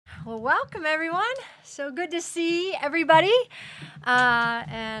Well, welcome everyone. So good to see everybody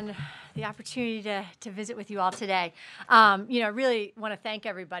and the opportunity to visit with you all today. Really want to thank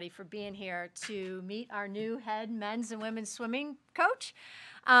everybody for being here to meet our new head men's and women's swimming coach.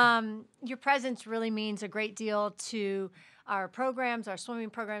 Your presence really means a great deal to our programs, our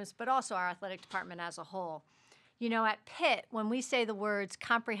swimming programs, but also our athletic department as a whole. You know, at Pitt, when we say the words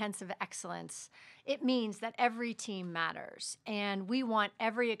comprehensive excellence, it means that every team matters, and we want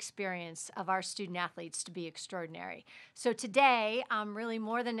every experience of our student athletes to be extraordinary. So today, I'm really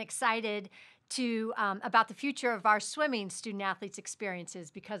more than excited about the future of our swimming student athletes'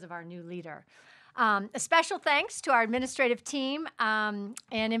 experiences because of our new leader. A special thanks to our administrative team, and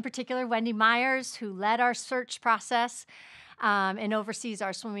in particular, Wendy Myers, who led our search process and oversees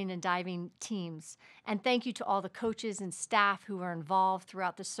our swimming and diving teams. And thank you to all the coaches and staff who were involved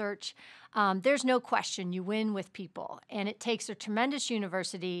throughout the search. There's no question you win with people, and it takes a tremendous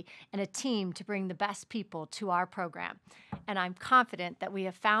university and a team to bring the best people to our program. And I'm confident that we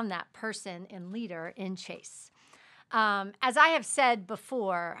have found that person and leader in Chase. As I have said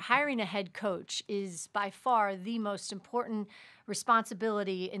before, hiring a head coach is by far the most important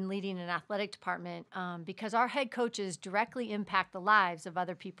responsibility in leading an athletic department because our head coaches directly impact the lives of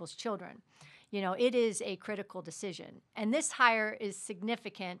other people's children. You know, it is a critical decision. And this hire is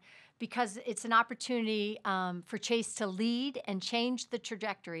significant because it's an opportunity for Chase to lead and change the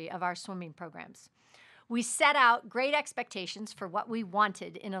trajectory of our swimming programs. We set out great expectations for what we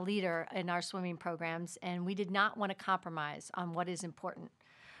wanted in a leader in our swimming programs, and we did not want to compromise on what is important.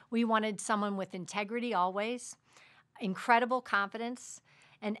 We wanted someone with integrity always, incredible confidence,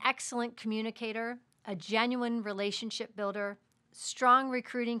 an excellent communicator, a genuine relationship builder, strong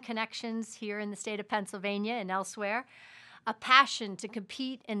recruiting connections here in the state of Pennsylvania and elsewhere, a passion to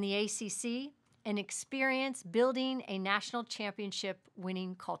compete in the ACC, and experience building a national championship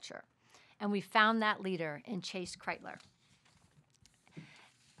winning culture. And we found that leader in Chase Kreitler.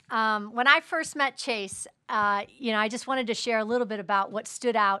 When I first met Chase, I just wanted to share a little bit about what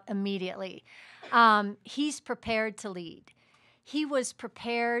stood out immediately. He's prepared to lead. He was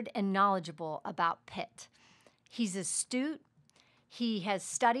prepared and knowledgeable about Pitt. He's astute. He has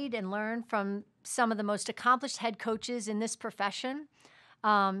studied and learned from some of the most accomplished head coaches in this profession.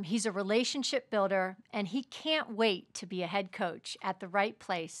 He's a relationship builder, and he can't wait to be a head coach at the right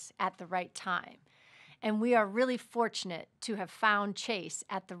place at the right time. And we are really fortunate to have found Chase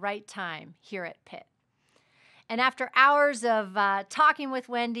at the right time here at Pitt. And after hours of talking with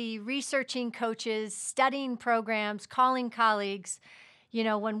Wendy, researching coaches, studying programs, calling colleagues, you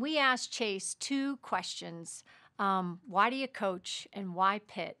know, when we asked Chase two questions, why do you coach and why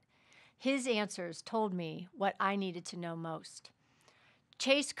Pitt? His answers told me what I needed to know most.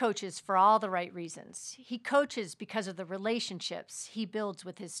 Chase coaches for all the right reasons. He coaches because of the relationships he builds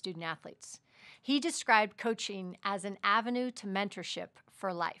with his student athletes. He described coaching as an avenue to mentorship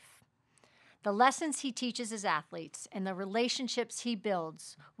for life. The lessons he teaches his athletes and the relationships he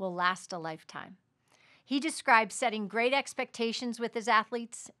builds will last a lifetime. He described setting great expectations with his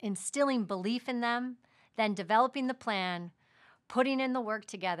athletes, instilling belief in them, then developing the plan, putting in the work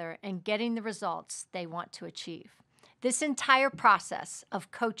together, and getting the results they want to achieve. This entire process of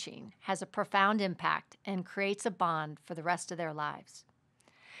coaching has a profound impact and creates a bond for the rest of their lives.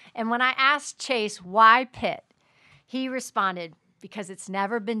 And when I asked Chase why Pitt, he responded, because it's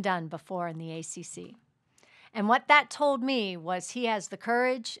never been done before in the ACC. And what that told me was he has the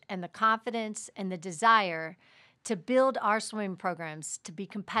courage and the confidence and the desire to build our swimming programs to be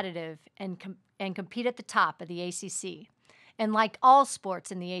competitive and compete at the top of the ACC. And like all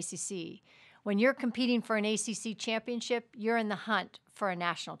sports in the ACC, when you're competing for an ACC championship, you're in the hunt for a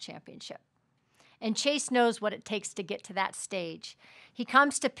national championship. And Chase knows what it takes to get to that stage. He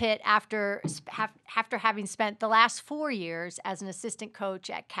comes to Pitt after having spent the last 4 years as an assistant coach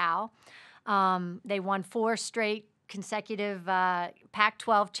at Cal. They won 4 straight consecutive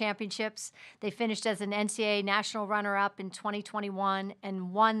Pac-12 championships. They finished as an NCAA national runner-up in 2021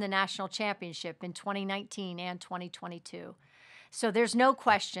 and won the national championship in 2019 and 2022. So there's no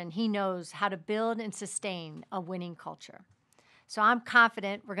question he knows how to build and sustain a winning culture. So I'm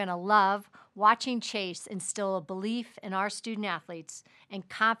confident we're going to love watching Chase instill a belief in our student athletes and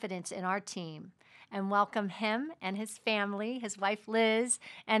confidence in our team, and welcome him and his family, his wife Liz,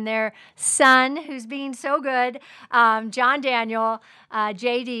 and their son, who's being so good, John Daniel,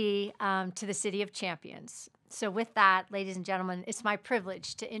 JD, to the City of Champions. So with that, ladies and gentlemen, it's my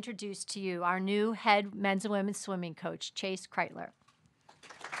privilege to introduce to you our new head men's and women's swimming coach, Chase Kreitler.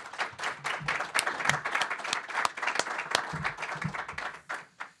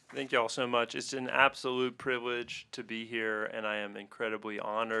 Thank you all so much. It's an absolute privilege to be here, and I am incredibly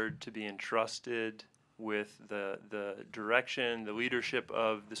honored to be entrusted with the direction, the leadership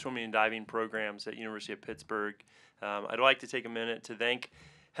of the swimming and diving programs at University of Pittsburgh. I'd like to take a minute to thank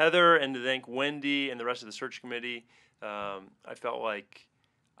Heather and to thank Wendy and the rest of the search committee. I felt like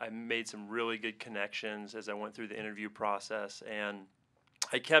I made some really good connections as I went through the interview process, and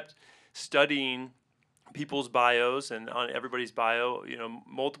I kept studying people's bios, and on everybody's bio,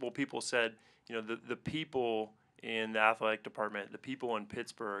 multiple people said, the people in the athletic department, the people in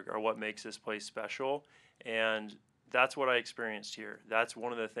Pittsburgh are what makes this place special. And that's what I experienced here. That's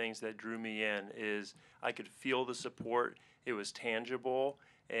one of the things that drew me in is I could feel the support. It was tangible,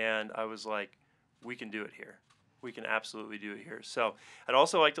 and I was like, we can do it here. We can absolutely do it here. So I'd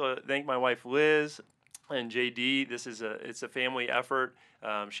also like to thank my wife, Liz, and JD. It's a family effort.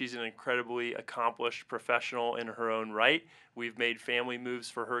 She's an incredibly accomplished professional in her own right. We've made family moves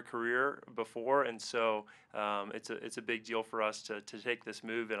for her career before, and so it's a big deal for us to take this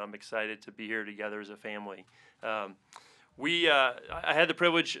move, and I'm excited to be here together as a family. I had the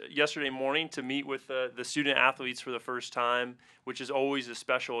privilege yesterday morning to meet with the student athletes for the first time, which is always a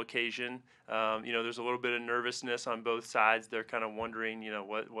special occasion. There's a little bit of nervousness on both sides. They're kind of wondering,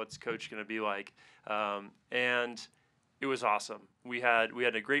 what's coach going to be like, and it was awesome. We had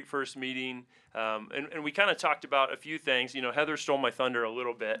a great first meeting, and we kind of talked about a few things. Heather stole my thunder a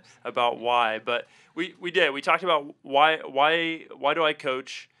little bit about why, but we did. We talked about why do I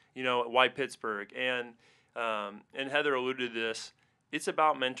coach? Why Pittsburgh? And Heather alluded to this. It's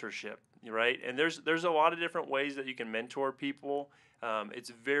about mentorship, right? And there's a lot of different ways that you can mentor people.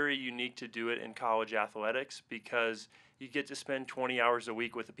 It's very unique to do it in college athletics because you get to spend 20 hours a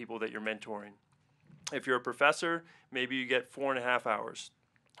week with the people that you're mentoring. If you're a professor, maybe you get 4.5 hours,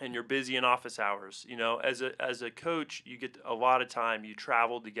 and you're busy in office hours. As a coach, you get a lot of time. You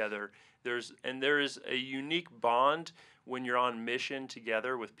travel together. There is a unique bond when you're on mission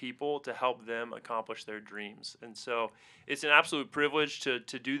together with people to help them accomplish their dreams. And so it's an absolute privilege to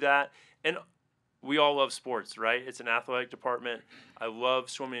do that. And we all love sports, right? It's an athletic department. I love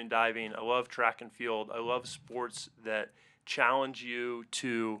swimming and diving. I love track and field. I love sports that challenge you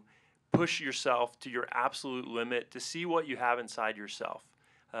to push yourself to your absolute limit to see what you have inside yourself.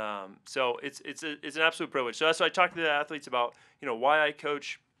 So it's an absolute privilege. So that's why I talked to the athletes about why I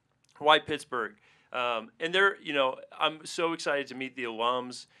coach, why Pittsburgh, and I'm so excited to meet the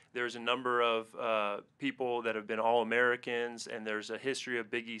alums. There's a number of people that have been All-Americans, and there's a history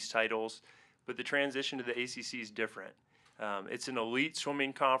of Big East titles, but the transition to the ACC is different. It's an elite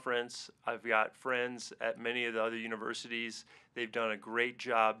swimming conference. I've got friends at many of the other universities. They've done a great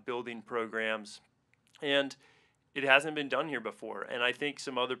job building programs, and it hasn't been done here before. And I think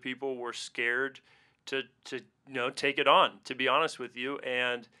some other people were scared to take it on, to be honest with you.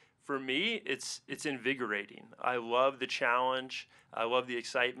 And for me, it's invigorating. I love the challenge. I love the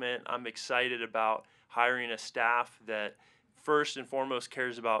excitement. I'm excited about hiring a staff that first and foremost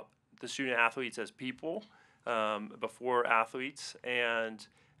cares about the student athletes as people before athletes, and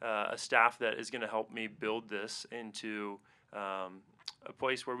a staff that is going to help me build this into a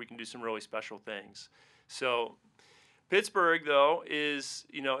place where we can do some really special things. So Pittsburgh, though, is,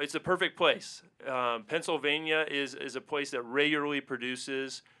 it's a perfect place. Pennsylvania is a place that regularly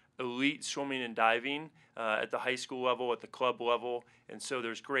produces elite swimming and diving at the high school level, at the club level, and so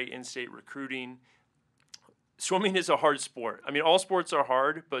there's great in-state recruiting. Swimming is a hard sport. I mean, all sports are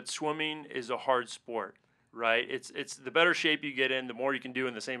hard, but swimming is a hard sport, right? It's the better shape you get in, the more you can do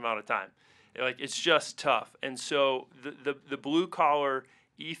in the same amount of time. It's just tough. And so the blue-collar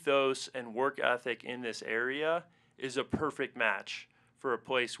ethos and work ethic in this area is a perfect match for a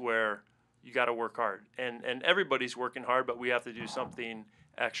place where you got to work hard. And everybody's working hard, but we have to do something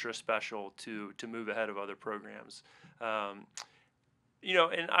extra special to move ahead of other programs. And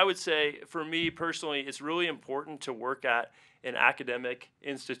I would say for me personally, it's really important to work at an academic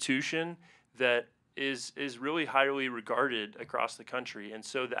institution that is really highly regarded across the country. And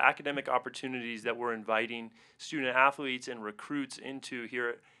so the academic opportunities that we're inviting student athletes and recruits into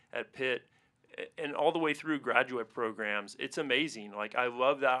here at Pitt and all the way through graduate programs, it's amazing. I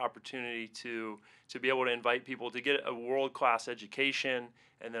love that opportunity to be able to invite people to get a world-class education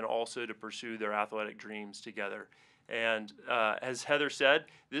and then also to pursue their athletic dreams together. And as Heather said,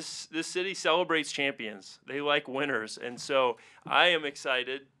 this city celebrates champions. They like winners. And so I am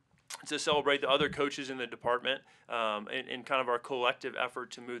excited to celebrate the other coaches in the department in kind of our collective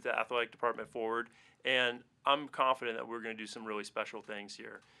effort to move the athletic department forward. And I'm confident that we're going to do some really special things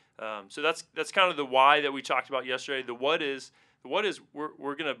here. So that's kind of the why that we talked about yesterday. The what is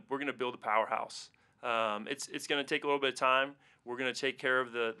we're going to build a powerhouse. It's going to take a little bit of time. We're going to take care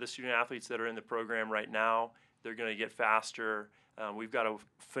of the student athletes that are in the program right now. They're going to get faster. We've got a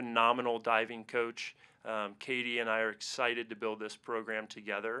phenomenal diving coach. Katie and I are excited to build this program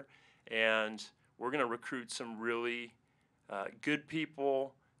together, and we're going to recruit some really good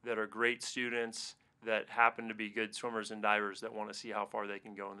people that are great students that happen to be good swimmers and divers that want to see how far they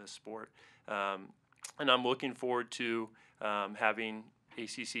can go in this sport. And I'm looking forward to having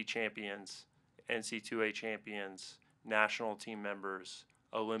ACC champions, NC2A champions, national team members,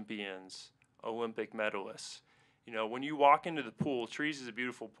 Olympians, Olympic medalists. You know, when you walk into the pool, Trees is a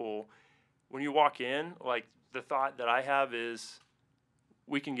beautiful pool. When you walk in, like, the thought that I have is,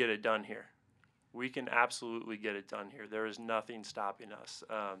 we can get it done here. We can absolutely get it done here. There is nothing stopping us.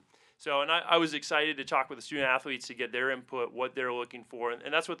 And I was excited to talk with the student athletes to get their input, what they're looking for,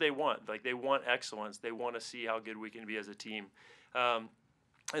 and that's what they want. Like, they want excellence. They want to see how good we can be as a team. And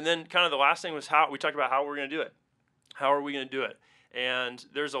then kind of the last thing was how we talked about how we're going to do it. How are we going to do it? And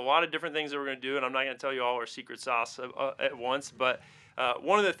there's a lot of different things that we're going to do, and I'm not going to tell you all our secret sauce at once, but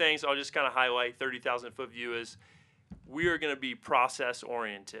one of the things I'll just kind of highlight, 30,000-foot view, is we are going to be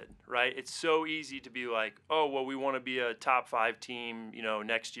process-oriented, right? It's so easy to be like, oh, well, we want to be a top 5 team, you know,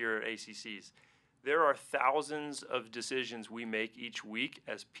 next year at ACCs. There are thousands of decisions we make each week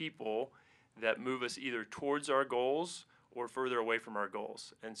as people that move us either towards our goals or further away from our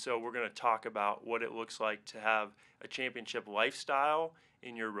goals. And so we're going to talk about what it looks like to have a championship lifestyle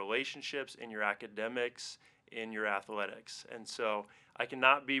in your relationships, in your academics, in your athletics. And so I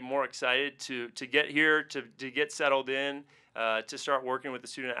cannot be more excited to get here, to get settled in, to start working with the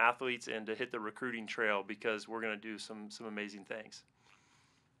student athletes and to hit the recruiting trail, because we're going to do some amazing things.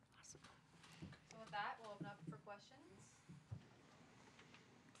 Awesome. So with that, we'll open up for questions.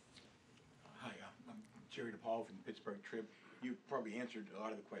 Hi, I'm Jerry DePaul from the Pittsburgh Trib. You probably answered a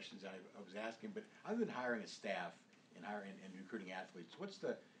lot of the questions I was asking, but other than hiring a staff and recruiting athletes,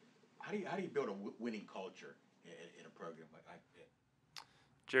 how do you build a winning culture in a program like Pitt?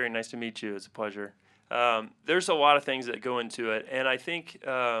 Jerry, nice to meet you. It's a pleasure. There's a lot of things that go into it, and I think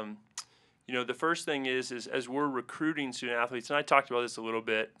the first thing is as we're recruiting student athletes, and I talked about this a little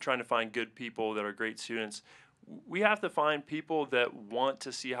bit, trying to find good people that are great students. We have to find people that want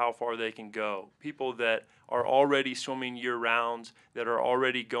to see how far they can go, people that are already swimming year-round, that are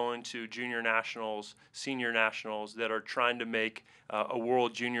already going to junior nationals, senior nationals, that are trying to make a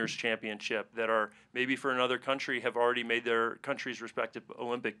World Juniors Championship, that are maybe for another country have already made their country's respective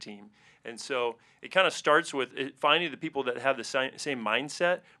Olympic team. And so it kind of starts with finding the people that have the same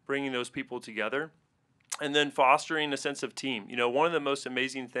mindset, bringing those people together, and then fostering a sense of team. You know, one of the most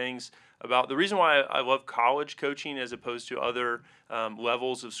amazing things about the reason why I love college coaching as opposed to other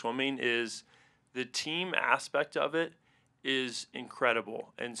levels of swimming is the team aspect of it is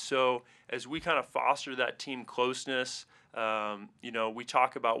incredible. And so as we kind of foster that team closeness, we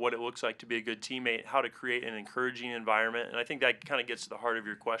talk about what it looks like to be a good teammate, how to create an encouraging environment. And I think that kind of gets to the heart of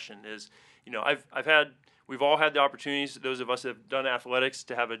your question is, we've all had the opportunities, those of us that have done athletics,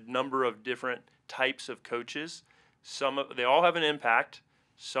 to have a number of different types of coaches. They all have an impact.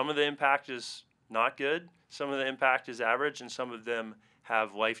 Some of the impact is not good. Some of the impact is average, and some of them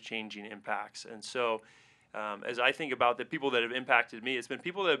have life-changing impacts. And so as I think about the people that have impacted me, it's been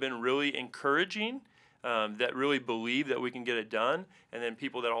people that have been really encouraging, that really believe that we can get it done, and then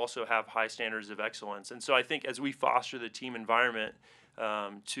people that also have high standards of excellence. And so I think as we foster the team environment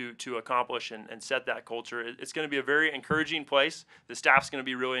to accomplish and set that culture, it's going to be a very encouraging place. The staff's going to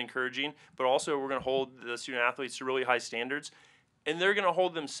be really encouraging, but also we're going to hold the student athletes to really high standards, and they're going to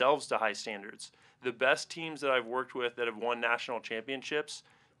hold themselves to high standards. The best teams that I've worked with that have won national championships,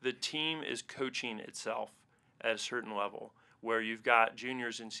 the team is coaching itself at a certain level, where you've got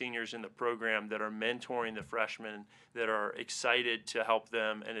juniors and seniors in the program that are mentoring the freshmen, that are excited to help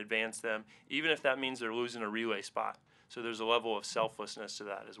them and advance them, even if that means they're losing a relay spot. So there's a level of selflessness to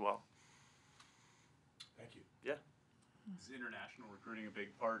that as well. Thank you. Yeah. Is international recruiting a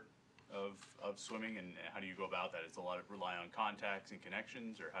big part of swimming, and how do you go about that? Is a lot of rely on contacts and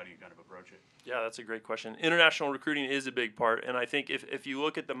connections, or how do you kind of approach it? Yeah, that's a great question. International recruiting is a big part, and I think if you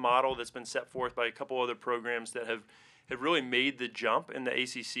look at the model that's been set forth by a couple other programs that have really made the jump in the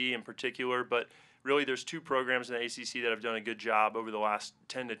ACC in particular, but really there's 2 programs in the ACC that have done a good job over the last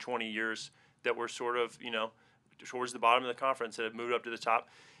 10 to 20 years that were sort of, towards the bottom of the conference that have moved up to the top.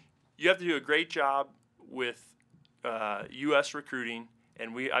 You have to do a great job with U.S. recruiting,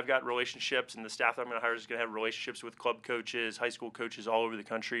 and I've got relationships, and the staff that I'm going to hire is going to have relationships with club coaches, high school coaches all over the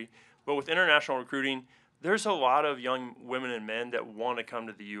country. But with international recruiting, there's a lot of young women and men that want to come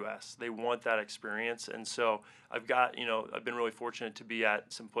to the U.S. They want that experience, and so I've been really fortunate to be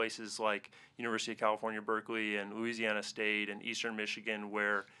at some places like University of California, Berkeley, and Louisiana State, and Eastern Michigan,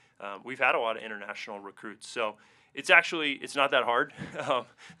 where we've had a lot of international recruits. So it's not that hard.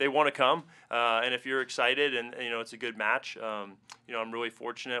 They want to come, and if you're excited and it's a good match, I'm really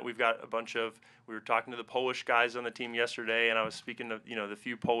fortunate. We've got we were talking to the Polish guys on the team yesterday, and I was speaking to the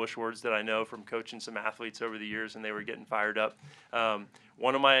few Polish words that I know from coaching some athletes over the years, and they were getting fired up.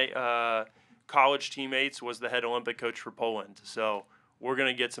 One of my college teammates was the head Olympic coach for Poland, so we're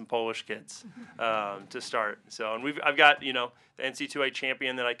going to get some Polish kids to start. So, and I've got the NC2A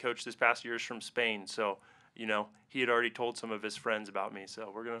champion that I coached this past year is from Spain, so he had already told some of his friends about me,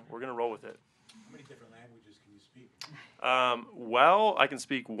 so we're gonna roll with it. How many different languages can you speak? Well, I can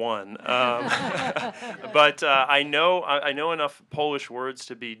speak one, but I know enough Polish words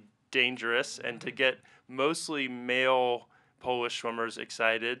to be dangerous and to get mostly male Polish swimmers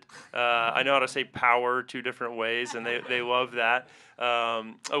excited. I know how to say power 2 different ways, and they love that.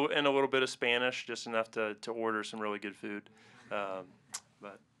 And a little bit of Spanish, just enough to order some really good food.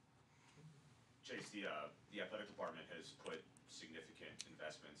 But Chase, the athletic department has put significant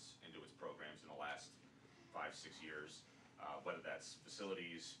investments into its programs in the last 5-6 years, whether that's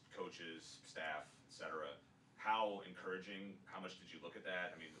facilities, coaches, staff, etc. How encouraging? How much did you look at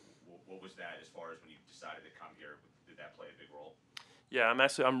that? I mean, what was that as far as when you decided to come here? Did that play a big role? yeah,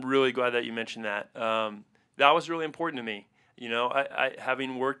 I'm really glad that you mentioned that. That was really important to me. I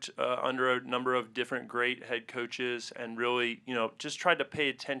having worked under a number of different great head coaches and really, just tried to pay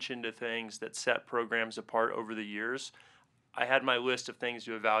attention to things that set programs apart over the years. I had my list of things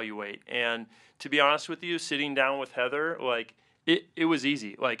to evaluate. And to be honest with you, sitting down with Heather, like it was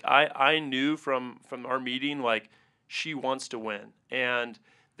easy. Like I knew from our meeting, like she wants to win. And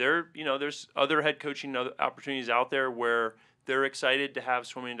there's other head coaching opportunities out there where they're excited to have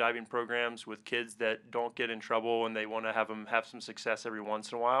swimming and diving programs with kids that don't get in trouble, and they want to have them have some success every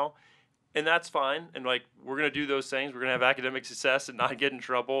once in a while. And that's fine. And like, we're going to do those things. We're going to have academic success and not get in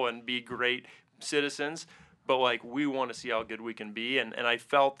trouble and be great citizens. But like, we want to see how good we can be. And I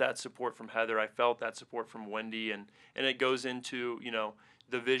felt that support from Heather. I felt that support from Wendy. And it goes into,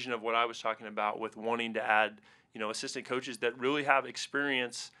 the vision of what I was talking about with wanting to add, assistant coaches that really have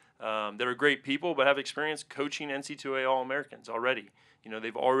experience, that are great people, but have experience coaching NC2A All-Americans already.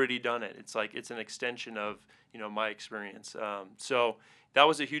 They've already done it. It's like, it's an extension of, my experience. So that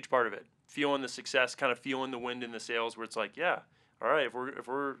was a huge part of it. Feeling the success, kind of feeling the wind in the sails where it's like, yeah, all right,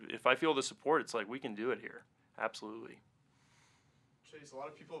 if I feel the support, it's like, we can do it here. Absolutely. Chase, a lot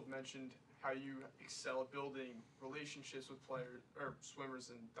of people have mentioned how you excel at building relationships with players or swimmers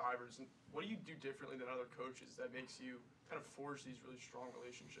and divers. And what do you do differently than other coaches that makes you kind of forge these really strong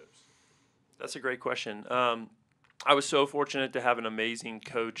relationships? That's a great question. I was so fortunate to have an amazing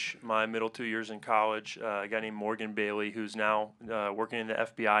coach my middle 2 years in college, a guy named Morgan Bailey, who's now working in the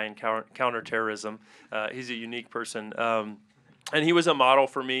FBI in counterterrorism. He's a unique person. And he was a model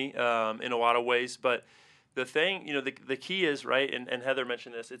for me in a lot of ways. But the thing, the key is, right, and Heather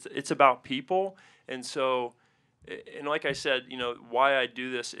mentioned this, it's about people. And so, and like I said, why I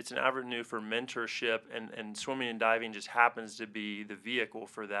do this, it's an avenue for mentorship, and swimming and diving just happens to be the vehicle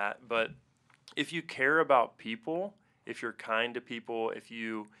for that. But if you care about people, if you're kind to people, if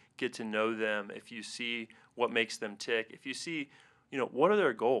you get to know them, if you see what makes them tick, if you see, what are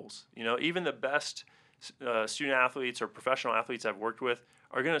their goals? Even the best student athletes or professional athletes I've worked with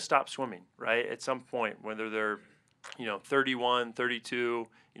are going to stop swimming, right? At some point, whether they're, 31, 32,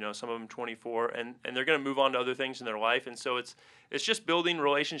 some of them 24, and they're going to move on to other things in their life. And so it's just building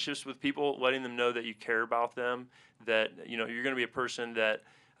relationships with people, letting them know that you care about them, that, you're going to be a person that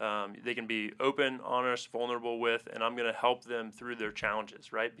they can be open, honest, vulnerable with, and I'm going to help them through their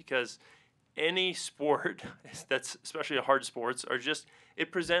challenges, right? Because any sport that's especially hard sports it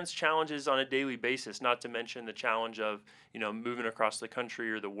presents challenges on a daily basis, not to mention the challenge of, moving across the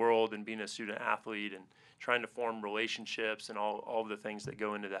country or the world and being a student athlete and trying to form relationships and all of the things that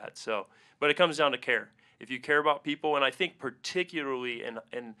go into that. So, but it comes down to care. If you care about people, and I think particularly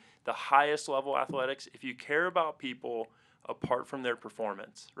in the highest level athletics, if you care about people apart from their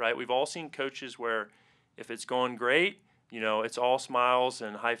performance, right? We've all seen coaches where if it's going great, it's all smiles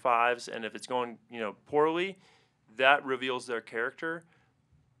and high fives, and if it's going, poorly, that reveals their character.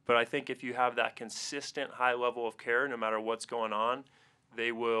 But I think if you have that consistent high level of care, no matter what's going on,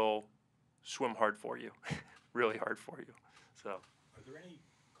 they will swim hard for you, really hard for you. So, Are there any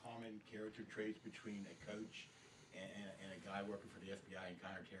common character traits between a coach and a guy working for the FBI and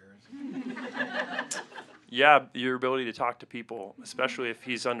counterterrorism? Yeah, your ability to talk to people, especially if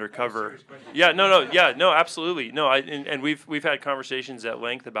he's undercover. Yeah, no, absolutely. No, and we've had conversations at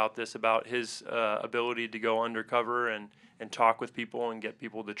length about this, about his ability to go undercover and talk with people and get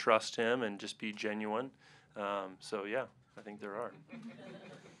people to trust him and just be genuine. So yeah, I think there are.